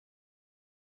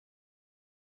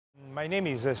My name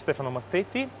is Stefano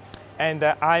Mazzetti, and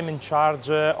I'm in charge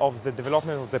of the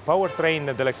development of the powertrain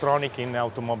and electronic in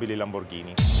automobili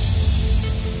Lamborghini.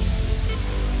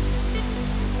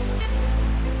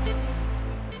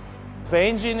 The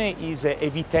engine is a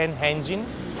V10 engine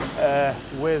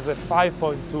with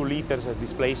 5.2 liters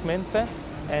displacement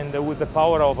and with a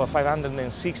power of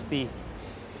 560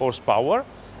 horsepower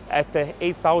at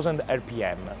 8,000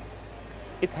 RPM.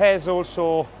 It has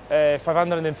also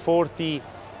 540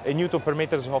 Newton per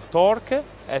meters of torque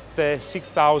at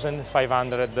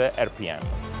 6,500 RPM.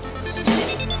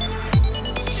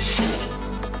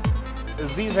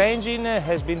 This engine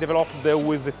has been developed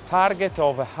with the target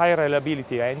of a high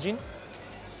reliability engine,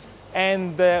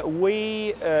 and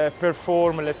we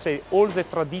perform, let's say, all the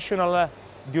traditional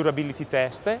durability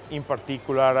tests, in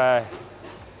particular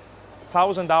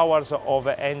 1,000 hours of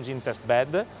engine test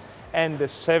bed and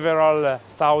several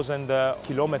thousand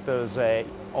kilometers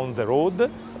on the road.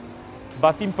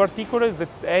 But in particular, the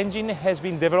engine has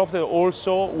been developed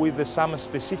also with some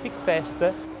specific tests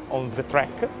on the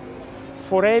track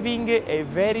for having a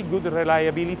very good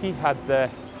reliability at the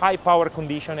high power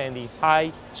condition and the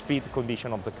high speed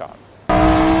condition of the car.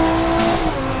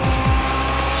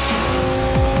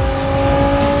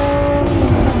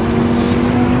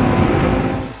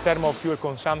 In terms of fuel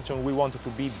consumption, we wanted to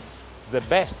be the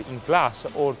best in class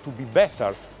or to be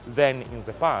better than in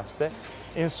the past.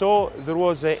 And so there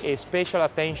was a special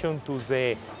attention to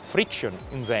the friction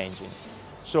in the engine.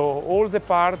 So all the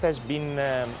part has been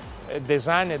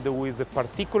designed with a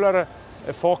particular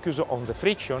focus on the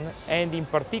friction and in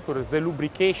particular the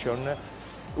lubrication.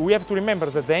 We have to remember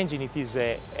that the engine it is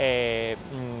a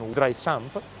dry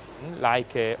sump,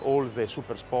 like all the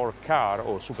super sport car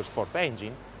or super sport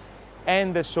engine.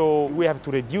 And so we have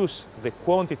to reduce the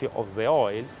quantity of the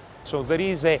oil. So there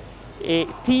is a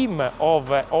team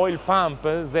of oil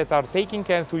pumps that are taking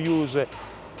care to use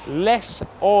less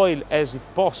oil as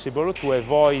possible to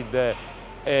avoid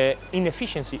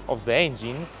inefficiency of the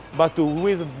engine, but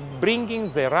with bringing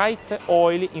the right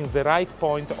oil in the right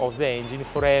point of the engine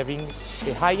for having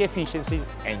a high efficiency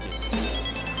engine.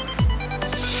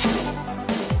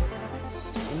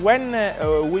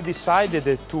 When we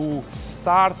decided to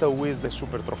start with the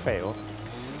Super Trofeo,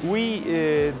 we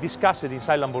discussed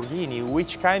inside Lamborghini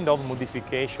which kind of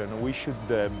modification we should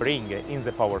bring in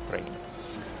the powertrain.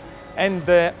 And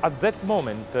at that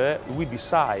moment we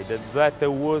decided that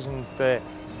there wasn't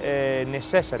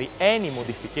necessary any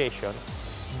modification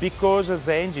because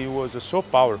the engine was so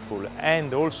powerful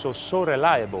and also so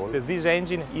reliable that this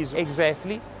engine is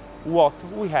exactly what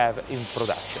we have in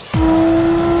production.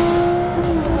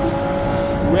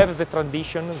 We have the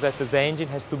tradition that the engine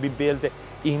has to be built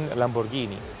in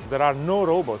Lamborghini. There are no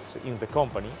robots in the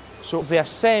company, so the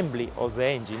assembly of the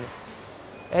engine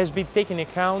has been taken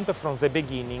account from the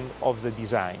beginning of the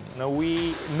design. Now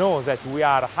we know that we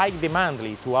are high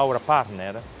demanding to our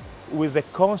partner with the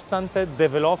constant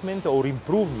development or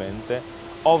improvement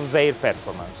of their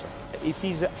performance. It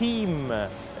is team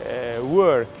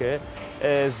work,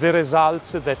 the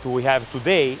results that we have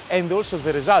today and also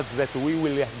the results that we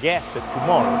will get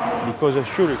tomorrow, because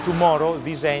surely tomorrow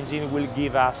this engine will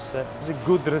give us a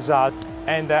good result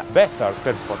and a better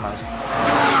performance.